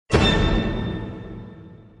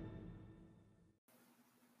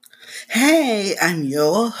Hey, I'm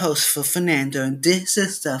your host for Fernando, and this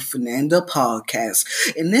is the Fernando Podcast.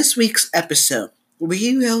 In this week's episode,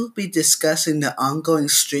 we will be discussing the ongoing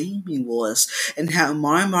streaming wars and how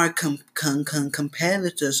more and more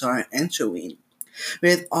competitors are entering.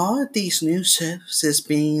 With all these new services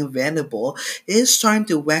being available, it's starting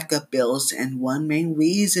to whack up bills, and one main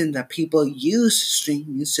reason that people use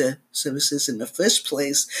streaming services in the first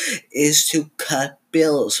place is to cut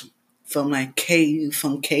bills from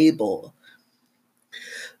cable.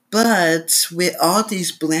 But with all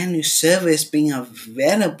these brand new services being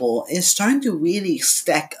available, it's starting to really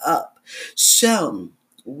stack up. So,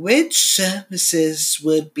 which services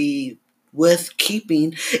would be worth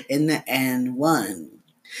keeping in the end one?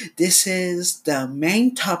 This is the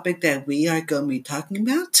main topic that we are going to be talking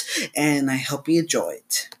about, and I hope you enjoy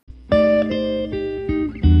it.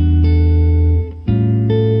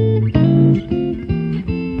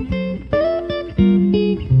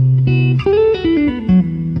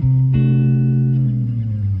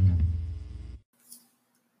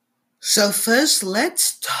 So first,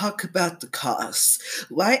 let's talk about the cost.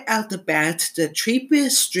 Right out the bat, the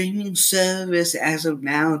cheapest streaming service as of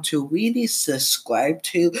now to really subscribe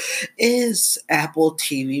to is Apple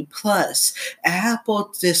TV Plus.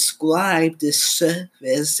 Apple described this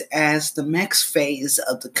service as the next phase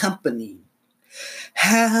of the company.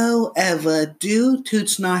 However, due to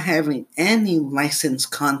its not having any licensed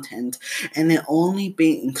content and it only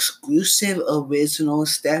being exclusive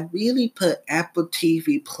originals, that really put Apple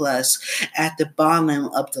TV Plus at the bottom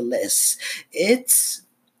of the list. Its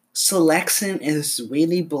selection is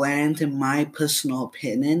really bland in my personal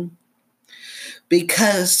opinion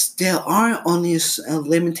because there are only a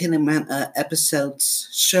limited amount of episodes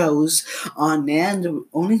shows on there, and the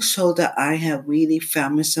only show that I have really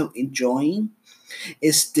found myself enjoying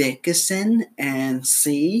is Dickinson and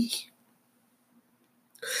C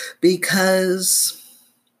because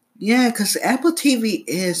because Apple TV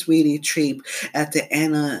is really cheap at the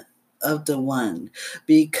end of the one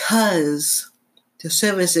because the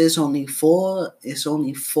service is only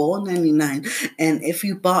 $4.99, and if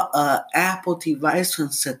you bought a Apple device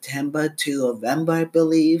from September to November, I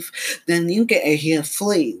believe, then you get a year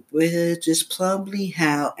free, which is probably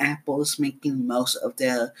how Apple's making most of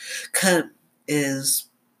their cut is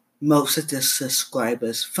most of the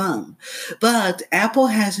subscribers from. But Apple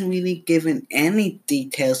hasn't really given any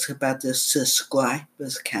details about the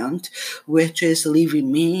subscribers count, which is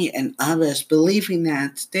leaving me and others believing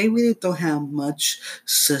that they really don't have much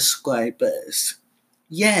subscribers.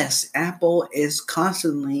 Yes, Apple is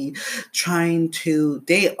constantly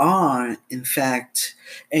they are, in fact,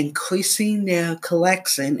 increasing their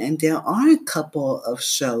collection, and there are a couple of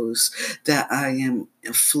shows that I am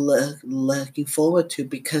looking forward to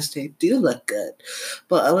because they do look good.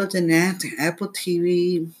 But other than that, Apple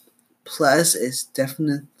TV Plus is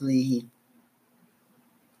definitely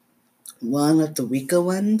one of the weaker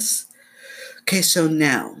ones. Okay, so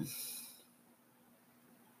now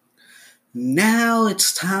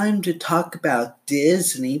it's time to talk about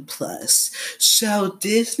Disney Plus. So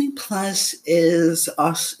Disney Plus is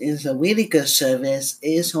a really good service.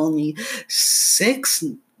 It's only it's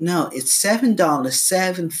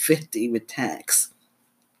 $7.50 with tax.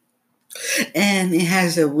 And it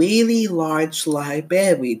has a really large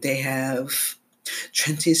library. They have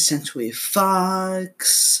 20th Century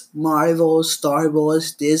Fox, Marvel, Star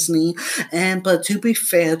Wars, Disney, but to be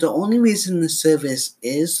fair, the only reason the service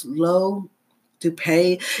is low to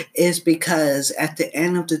pay is because at the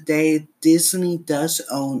end of the day, Disney does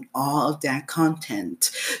own all of that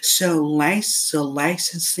content. So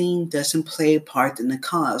licensing doesn't play a part in the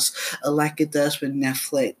cost like it does with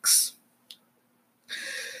Netflix.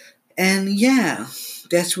 And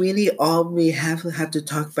that's really all we have to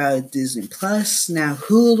talk about at Disney Plus. Now,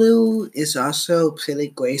 Hulu is also a pretty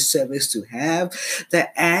great service to have. The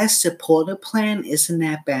ad supporter plan isn't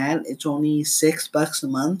that bad. It's only $6 a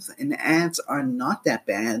month, and the ads are not that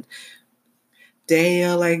bad. They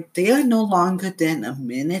are no longer than a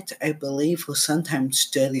minute, I believe, or sometimes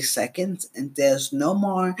 30 seconds, and there's no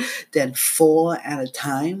more than 4 at a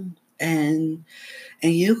time. And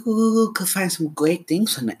you could find some great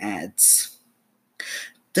things on the ads.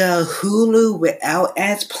 The Hulu without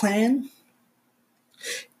ads plan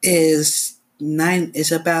is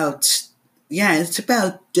it's about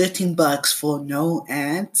 $13 for no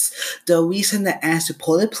ads. The reason the ad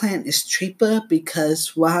supported plan is cheaper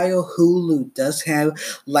because while Hulu does have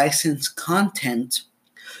licensed content,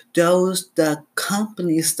 the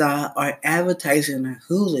companies that are advertising on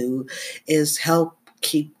Hulu is help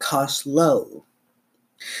keep costs low.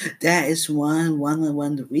 That is one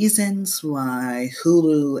of the reasons why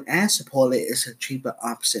Hulu ad supported is a cheaper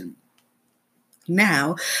option.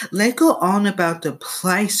 Now, let's go on about the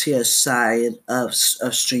pricier side of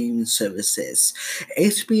streaming services.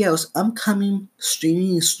 HBO's upcoming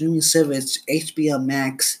streaming service, HBO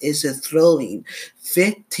Max, is a thrilling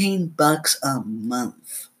 $15 a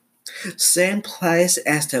month. Same price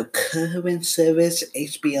as the current service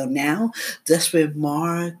HBO Now, just with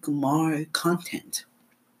more content.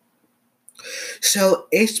 So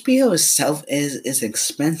HBO itself is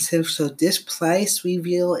expensive, so this price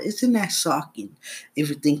reveal isn't that shocking if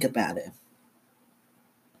you think about it.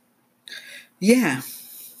 Yeah.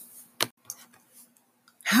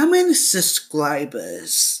 How many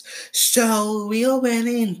subscribers? So we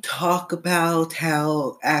already talk about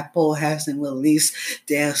how Apple hasn't released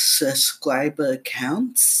their subscriber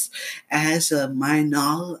counts as a my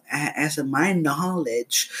knowledge.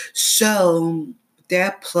 So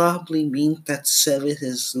that probably means that service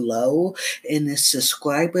is low in its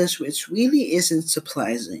subscribers, which really isn't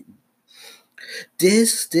surprising.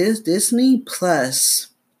 This Disney Plus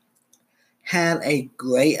had a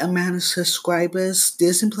great amount of subscribers.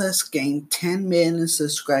 Disney Plus gained 10 million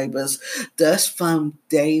subscribers thus from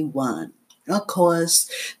day one. Of course,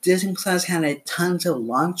 Disney Plus had a tons of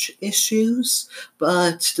launch issues,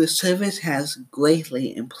 but the service has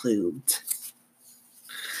greatly improved.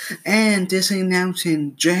 And Disney announced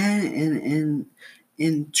in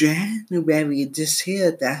January this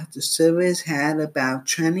year that the service had about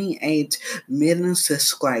 28 million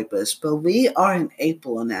subscribers, but we are in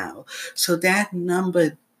April now, so that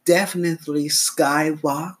number definitely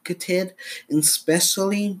skyrocketed,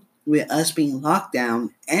 especially with us being locked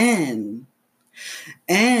down and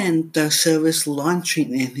the service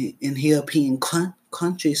launching in European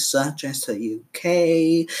countries such as the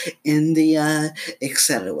UK, India,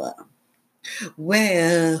 etc.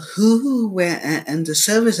 And the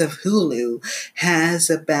service of Hulu has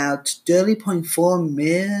about 30.4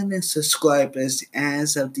 million subscribers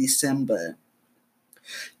as of December.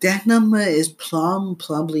 That number is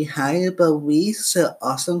probably higher, but we still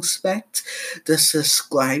also expect the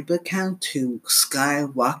subscriber count to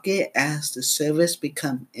skyrocket as the service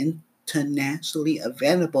becomes internationally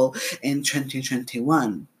available in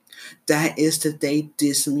 2021. That is the date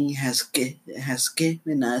Disney has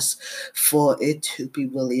given us for it to be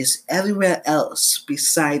released everywhere else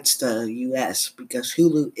besides the US, because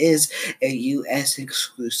Hulu is a US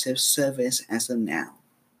exclusive service as of now.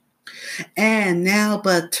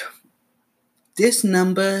 But this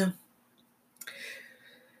number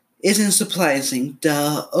isn't surprising.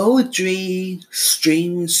 The OG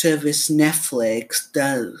streaming service Netflix,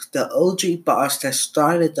 the OG boss that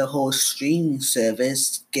started the whole streaming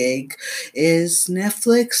service gig, is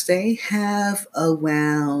Netflix. They had a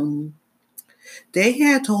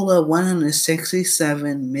total of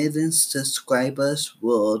 167 million subscribers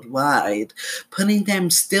worldwide, putting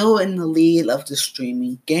them still in the lead of the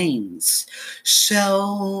streaming games.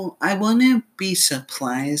 So I wouldn't be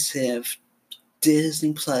surprised if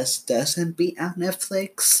Disney Plus doesn't beat out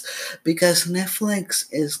Netflix, because Netflix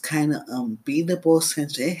is kind of unbeatable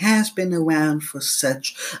since it has been around for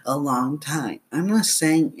such a long time. I'm not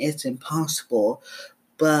saying it's impossible,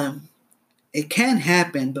 but it can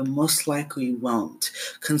happen, but most likely won't,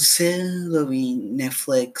 considering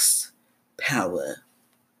Netflix power.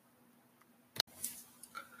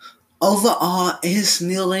 Overall, it's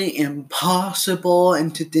nearly impossible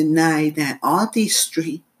and to deny that all these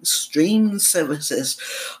streaming services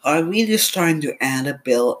are really starting to add a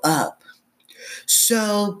bill up.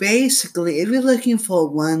 So basically, if you're looking for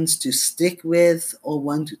ones to stick with or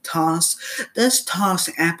one to toss, let's toss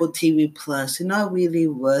Apple TV Plus. It's not really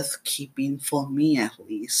worth keeping for me, at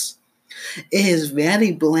least. It is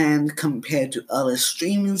very bland compared to other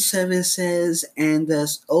streaming services, and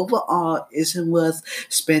thus overall isn't worth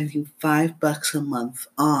spending $5 a month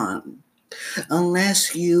on.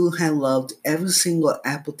 Unless you have loved every single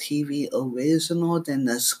Apple TV original, then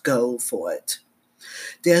let's go for it.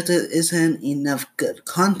 There isn't enough good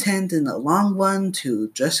content in the long run to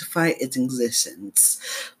justify its existence,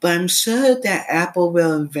 but I'm sure that Apple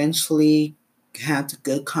will eventually have the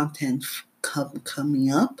good content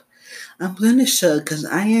coming up. I'm pretty sure because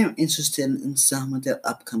I am interested in some of their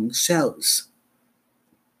upcoming shows.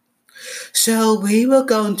 So we will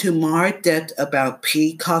go into more depth about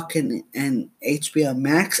Peacock and HBO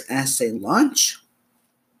Max as they launch.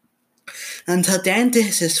 Until then,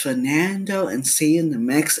 this is Fernando, and see you in the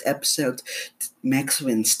next episode next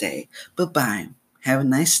Wednesday. Bye bye. Have a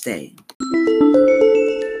nice day.